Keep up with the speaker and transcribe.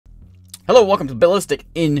Hello, welcome to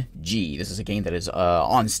BallisticNG. This is a game that is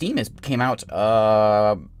on Steam. It came out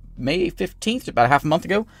May 15th, about half a month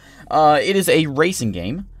ago. It is a racing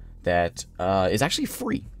game that is actually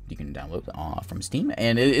free. You can download from Steam,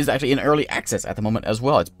 and it is actually in early access at the moment as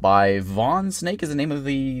well. It's by Von Snake is the name of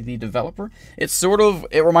the developer. It's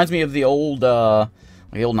it reminds me of the old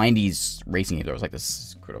 90s racing games. There was like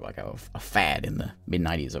this sort of like a fad in the mid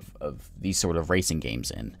 90s of these sort of racing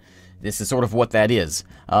games, and this is sort of what that is.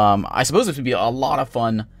 I suppose this would be a lot of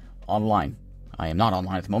fun online. I am not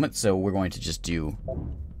online at the moment, so we're going to just do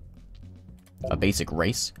a basic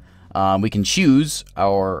race. We can choose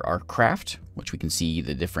our craft, which we can see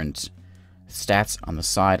the different stats on the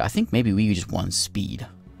side. I think maybe we just want speed.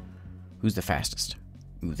 Who's the fastest?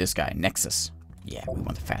 Ooh, this guy, Nexus. Yeah, we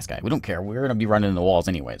want the fast guy. We don't care. We're going to be running in the walls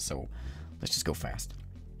anyway, so let's just go fast.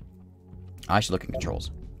 I should look at controls.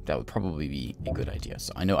 That would probably be a good idea.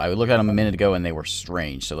 So I know I looked at them a minute ago and they were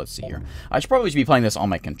strange. So let's see here. I should probably be playing this on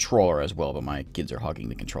my controller as well, but my kids are hogging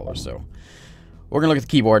the controller. So we're gonna look at the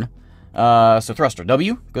keyboard. So thruster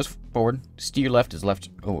W goes forward. Steer left is left.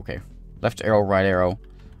 Oh, okay. Left arrow, right arrow.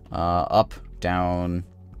 Up, down.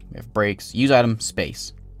 We have brakes. Use item,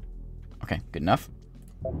 space. Okay, good enough.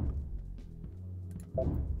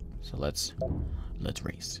 So let's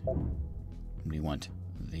race. We want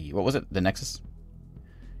the what was it? The Nexus.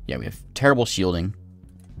 Yeah, we have terrible shielding.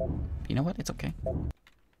 You know what? It's okay. Welcome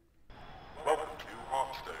to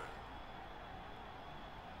Harpstone.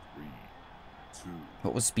 3, 2,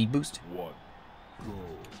 What was speed boost? 1, go.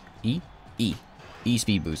 E? E. E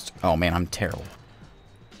speed boost. Oh man, I'm terrible.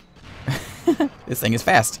 This thing is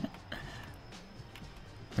fast.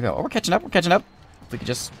 We go. Oh, we're catching up. We're catching up. If we could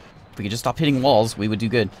just stop hitting walls, we would do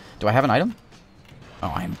good. Do I have an item?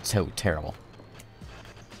 Oh, I'm so terrible.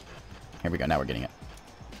 Here we go. Now we're getting it.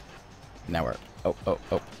 Now we're...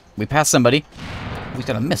 Oh. We passed somebody. He's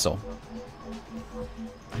got a missile.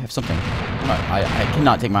 I have something. I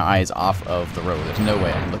cannot take my eyes off of the road. There's no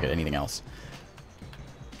way I can look at anything else.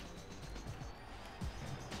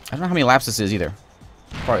 I don't know how many laps this is either.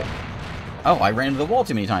 Probably... Oh, I ran into the wall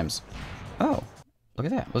too many times. Oh. Look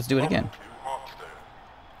at that. Let's do it again.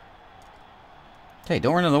 Okay,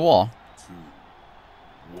 don't run into the wall.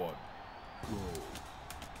 2, 1,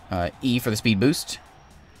 go. E for the speed boost.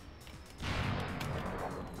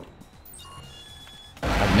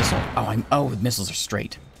 Missile? Oh, the missiles are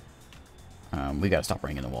straight. We gotta stop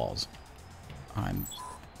running in the walls. I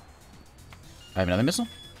have another missile?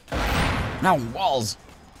 No, walls!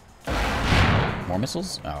 More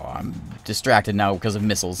missiles? Oh, I'm distracted now because of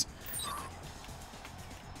missiles.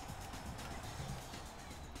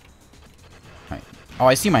 Right. Oh,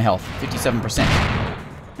 I see my health. 57%.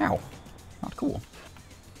 Ow. Not cool.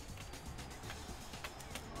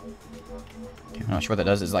 I'm not sure what that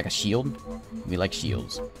does. Is it like a shield? We like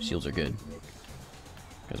shields. Shields are good.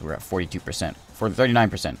 Because we're at 42%. For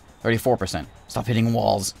 39%. 34%. Stop hitting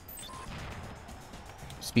walls.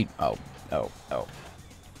 Speed. Oh.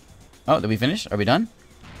 Oh, did we finish? Are we done?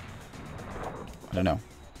 I don't know.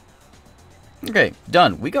 Okay,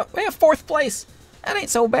 done. We have 4th place. That ain't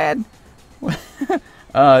so bad. Do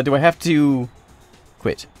I have to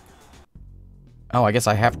quit? Oh, I guess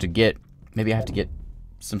I have to get... Maybe I have to get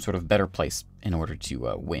some sort of better place in order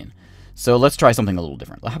to win. So let's try something a little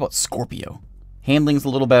different. How about Scorpio? Handling's a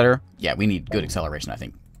little better. Yeah, we need good acceleration, I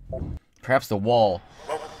think. Perhaps the wall...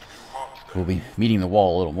 We'll be meeting the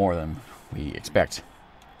wall a little more than we expect.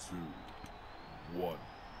 2, 1,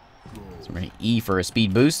 go. So we're going to E for a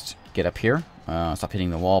speed boost. Get up here. Stop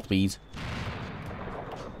hitting the wall, please.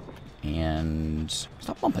 And...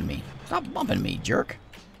 Stop bumping me. Stop bumping me, jerk.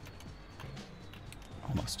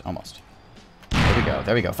 Almost.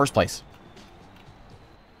 There we go. First place.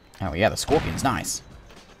 Oh, yeah, the Scorpion's nice.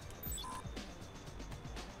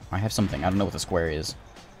 I have something. I don't know what the square is.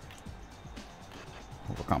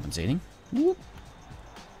 Overcompensating. Whoop.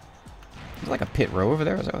 Is it like a pit row over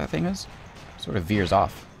there? Is that what that thing is? Sort of veers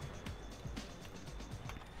off.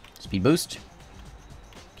 Speed boost.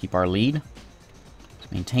 Keep our lead.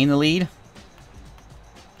 Let's maintain the lead.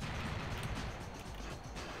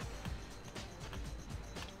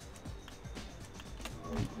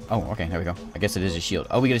 Oh, okay, there we go. I guess it is a shield.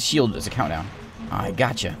 Oh, we get a shield as a countdown. I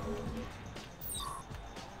gotcha.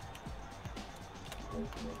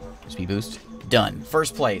 Speed boost. Done.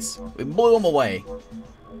 First place. We blew them away.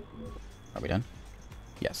 Are we done?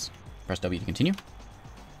 Yes. Press W to continue.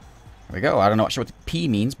 There we go. I don't know sure what the P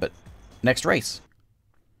means, but next race.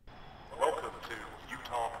 Welcome to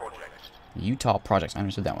Utah Project. Utah Projects. I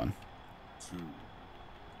understood that one. 2,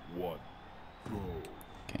 1, go.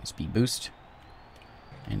 Okay, speed boost.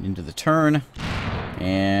 And into the turn.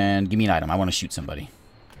 And give me an item. I want to shoot somebody.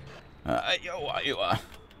 Bad,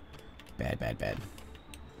 bad, bad.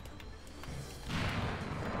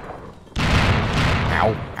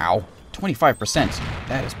 Ow, ow. 25%.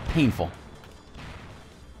 That is painful.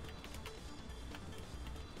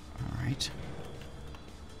 Alright.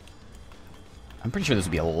 I'm pretty sure this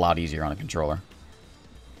would be a lot easier on a controller.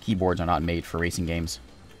 Keyboards are not made for racing games.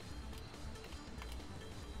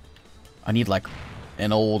 I need, like,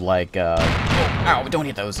 an old, like, oh, ow, don't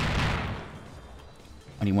hit those.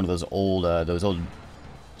 I need one of those old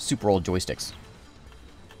super old joysticks.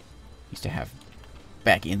 Used to have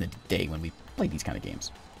back in the day when we played these kind of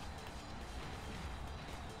games.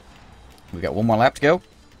 We got one more lap to go.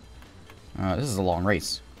 This is a long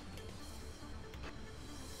race.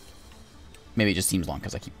 Maybe it just seems long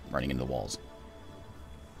because I keep running into the walls.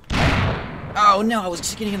 Oh no, I was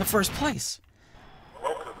just getting in the first place.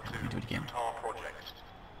 Welcome Let me do it to again. Utah Project.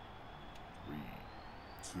 3,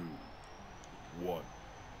 2, 1,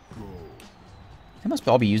 go. They must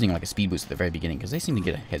all be using like a speed boost at the very beginning because they seem to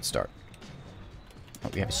get a head start. Oh,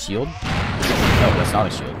 we have a shield? No, that's not a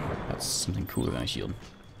shield. That's something cooler than a shield.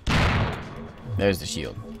 There's the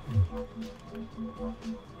shield.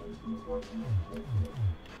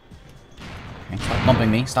 Okay, stop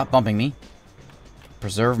bumping me. Stop bumping me.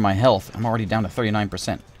 Preserve my health. I'm already down to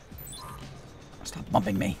 39%. Stop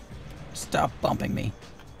bumping me. Stop bumping me.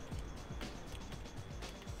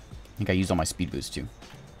 I think I used all my speed boosts too.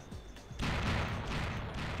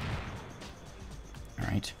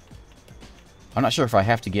 Alright. I'm not sure if I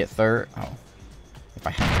have to get third. Oh. If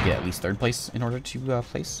I have to get at least third place in order to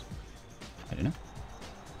place. I don't know.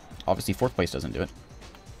 Obviously, fourth place doesn't do it.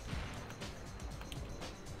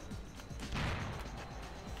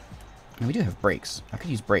 And we do have brakes. I could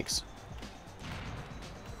use brakes.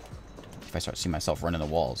 If I start seeing myself run into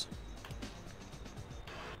walls.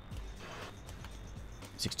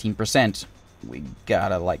 16%. We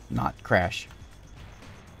gotta, like, not crash.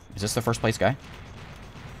 Is this the first place guy?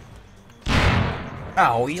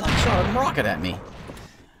 Oh, he, like, shot a rocket at me.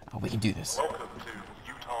 Oh, we can do this. Welcome to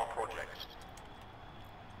Utah Project.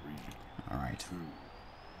 3, Alright.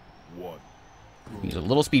 2, 1, Use a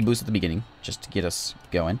little speed boost at the beginning, just to get us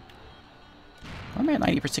going. I'm at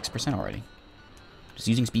 96% already. Does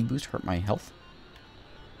using speed boost hurt my health?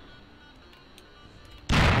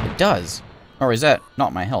 It does. Or is that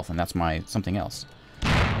not my health and that's my something else?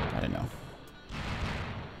 I don't know.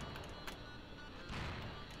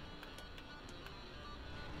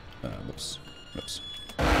 Whoops. Whoops.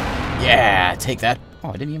 Yeah, take that. Oh,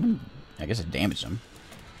 I didn't even... I guess it damaged him.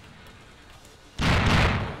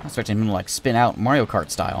 I was expecting him to, like, spin out Mario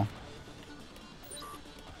Kart style.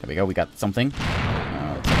 There we go, we got something.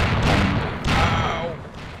 Ow!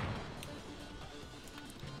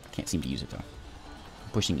 Can't seem to use it, though.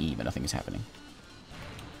 I'm pushing E, but nothing is happening.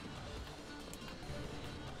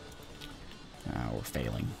 We're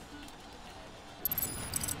failing.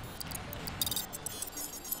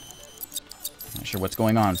 Not sure what's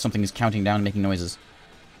going on. Something is counting down and making noises.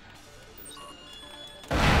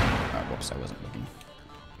 Oh, whoops, I wasn't looking.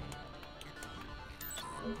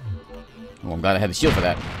 Oh, I'm glad I had the shield for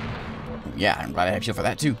that. Yeah, I'm glad I have shield for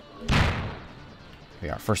that, too. Here we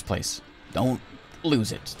are, first place. Don't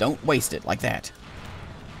lose it. Don't waste it like that.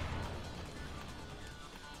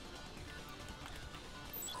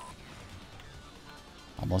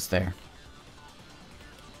 Almost there.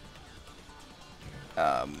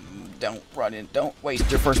 Don't run in. Don't waste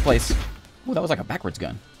your first place. Ooh, that was like a backwards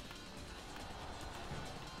gun.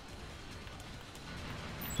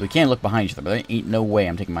 We can look behind each other, but there ain't no way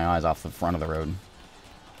I'm taking my eyes off the front of the road.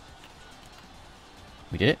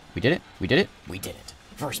 We did it. We did it. We did it. We did it.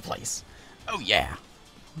 First place. Oh, yeah.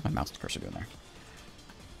 What's my mouse cursor doing there?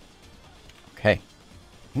 Okay.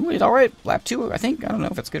 Ooh, it's all right. Lap 2, I think. I don't know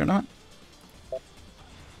if it's good or not.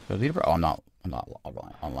 Oh, I'm not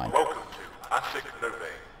online. Welcome to Classic Nove.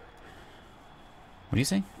 What do you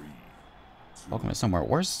say? 3, 2, Welcome to somewhere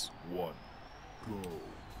worse. 1, go.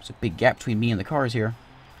 There's a big gap between me and the cars here.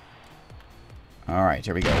 Alright,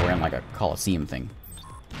 here we go. We're in like a Coliseum thing.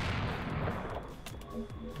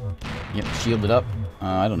 Yep, shielded up.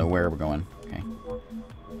 I don't know where we're going. Okay.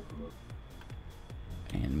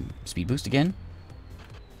 And speed boost again.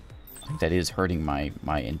 I think that is hurting my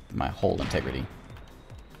hull integrity.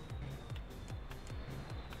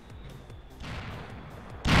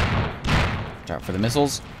 Watch out for the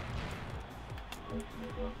missiles.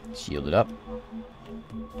 Shielded up.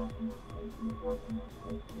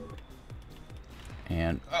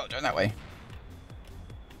 And, oh, turn that way.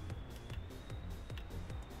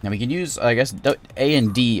 Now we can use, I guess, A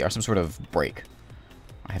and D are some sort of brake.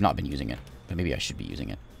 I have not been using it, but maybe I should be using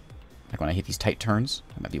it. Like when I hit these tight turns,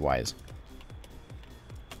 that might be wise.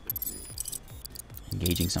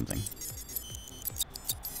 Engaging something.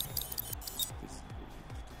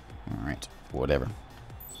 Alright, whatever.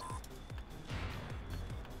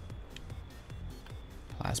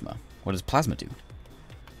 Plasma. What does plasma do?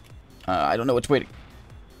 I don't know which way to...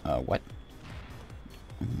 what?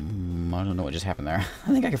 I don't know what just happened there.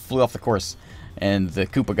 I think I flew off the course, and the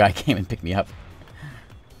Koopa guy came and picked me up.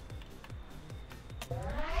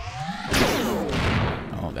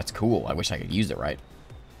 Oh, that's cool. I wish I could use it right.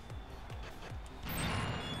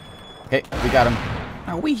 Okay, we got him.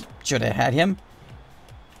 Oh, we should have had him.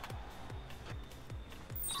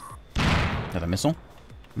 Another missile.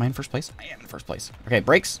 Am I in first place? I am in first place. Okay,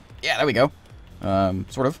 brakes. Yeah, there we go.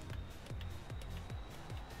 Sort of.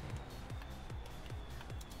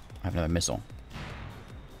 I have another missile.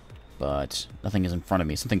 But nothing is in front of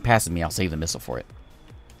me. Something passes me, I'll save the missile for it.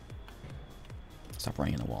 Stop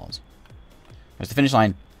running in the walls. There's the finish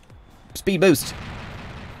line. Speed boost.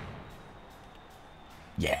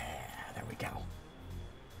 Yeah, there we go.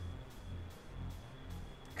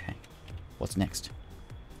 Okay. What's next?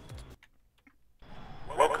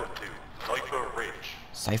 Welcome to Cipher Ridge.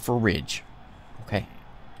 Cipher Ridge. Okay.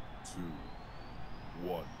 2,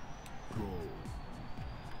 1, go.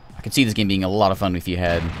 I could see this game being a lot of fun if you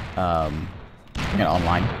had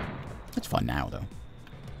online. It's fun now, though.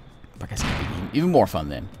 But I guess it'd be even more fun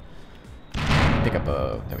then. Pick up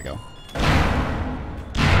a... There we go.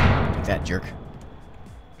 Take that, jerk.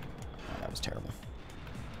 Oh, that was terrible.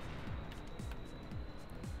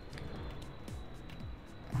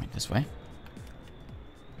 Alright, this way.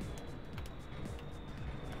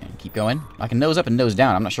 And keep going. I can nose up and nose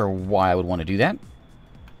down. I'm not sure why I would want to do that.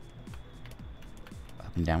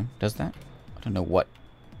 Up and down does that? I don't know what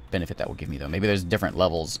benefit that will give me, though. Maybe there's different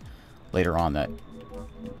levels later on that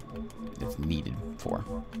it's needed for.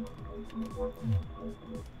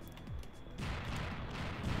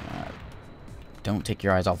 Don't take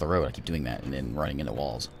your eyes off the road. I keep doing that and then running into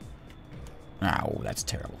walls. Ow, that's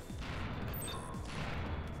terrible.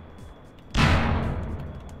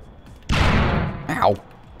 Ow!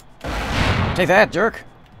 Take that, jerk!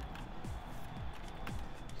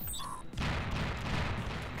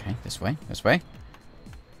 Okay, this way, this way.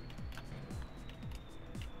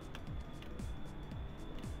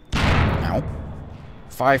 Ow.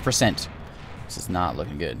 5%. This is not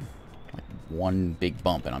looking good. Like one big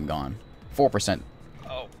bump and I'm gone. 4%.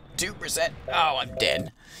 Oh, 2%. Oh, I'm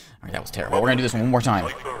dead. Alright, that was terrible. We're gonna do this one more time.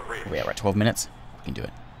 We're at 12 minutes. We can do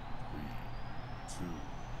it. 3,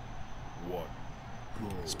 2, 1, go.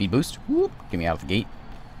 Speed boost. Whoop. Get me out of the gate.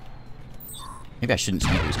 Maybe I shouldn't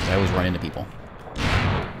speed boost because I always run into people.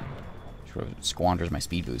 Sort of squanders my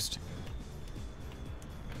speed boost.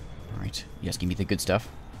 Alright. Yes, give me the good stuff.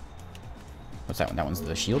 What's that one? That one's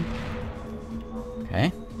the shield.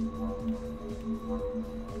 Okay.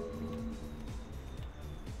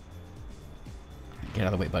 Get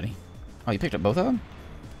out of the way, buddy. Oh, you picked up both of them?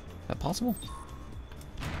 Is that possible?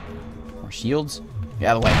 More shields? Get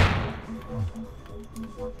out of the way.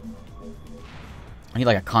 I need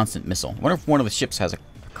like a constant missile. I wonder if one of the ships has a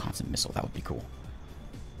constant missile. That would be cool.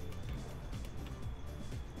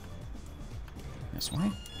 This way?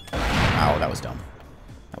 Ow, that was dumb.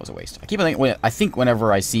 That was a waste. I think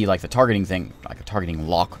whenever I see like the targeting thing, like a targeting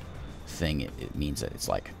lock thing, it means that it's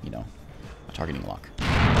like, you know, a targeting lock.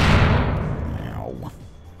 Ow.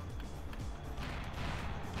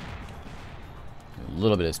 A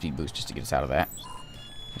little bit of speed boost just to get us out of that.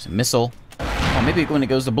 There's a missile. Oh, maybe when it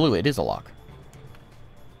goes to blue, it is a lock.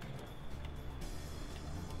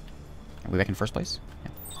 Are we back in first place?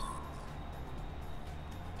 Yeah.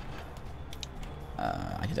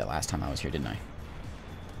 I did that last time I was here, didn't I?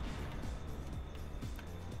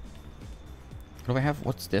 What do I have?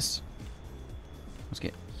 What's this? Let's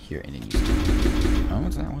get here and then use it. Oh,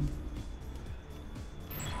 what's that one?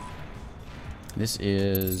 This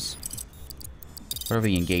is... whatever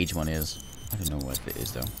the engage one is. I don't know what it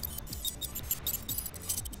is, though.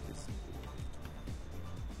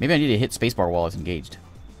 Maybe I need to hit spacebar while it's engaged.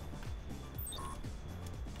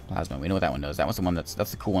 Plasma. We know what that one does. That one's the one that's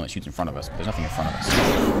the cool one that shoots in front of us. But there's nothing in front of us.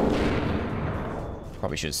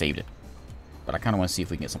 Probably should have saved it. But I kind of want to see if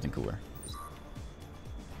we can get something cooler.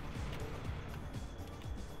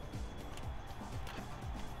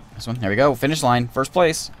 This one. There we go. Finish line. First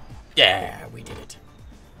place. Yeah, we did it.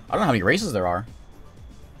 I don't know how many races there are.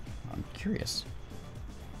 I'm curious.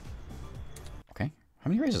 Okay. How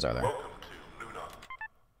many races are there? How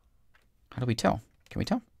do we tell? Can we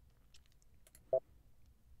tell?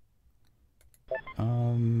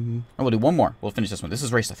 Oh, we'll do one more. We'll finish this one. This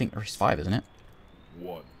is race, I think, race 5, isn't it?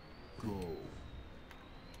 1, go.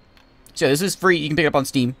 So yeah, this is free. You can pick it up on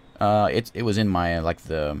Steam. It was in my, like,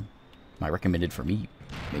 the My recommended for me.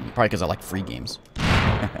 Maybe probably because I like free games.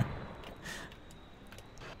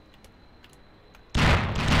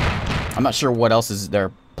 I'm not sure what else is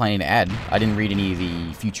they're planning to add. I didn't read any of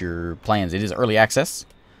the future plans. It is early access.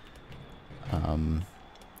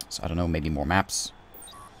 So I don't know, maybe more maps.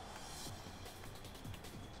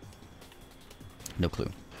 No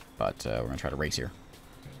clue. But we're going to try to race here.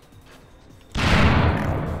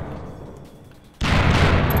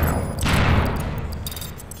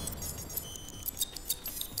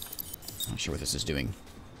 Not sure what this is doing.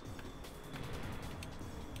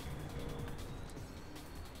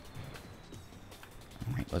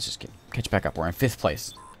 Alright, let's just catch back up. We're in 5th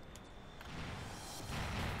place.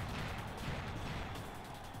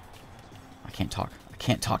 I can't talk. I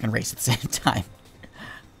can't talk and race at the same time.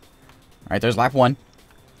 Alright, there's lap 1.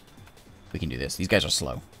 We can do this. These guys are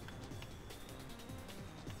slow.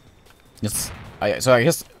 So I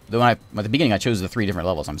guess at the beginning I chose the 3 different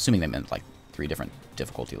levels. I'm assuming they meant like 3 different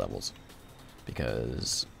difficulty levels.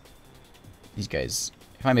 Because these guys,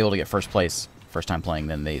 if I'm able to get first place first time playing,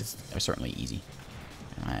 then these are certainly easy.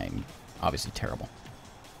 And I'm obviously terrible.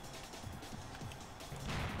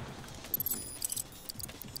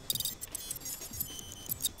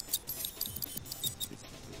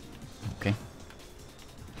 Okay.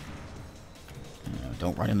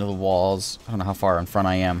 Don't run into the walls. I don't know how far in front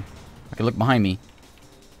I am. I can look behind me.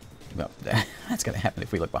 Well, that's going to happen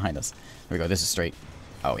if we look behind us. Here we go. This is straight.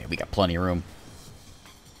 Oh, yeah. We got plenty of room.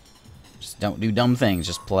 Just don't do dumb things.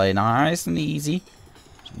 Just play nice and easy.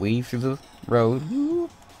 Just weave through the road.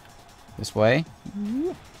 This way.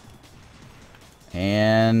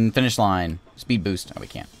 And finish line. Speed boost. Oh, we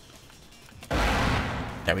can't.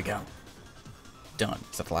 There we go. Done.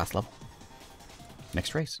 Is that the last level?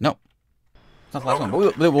 Next race? No. It's not the last one,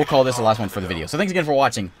 but we'll call this the last one for the video. So thanks again for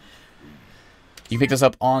watching. You can pick this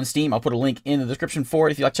up on Steam. I'll put a link in the description for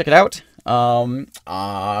it if you'd like to check it out.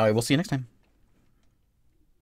 I will see you next time.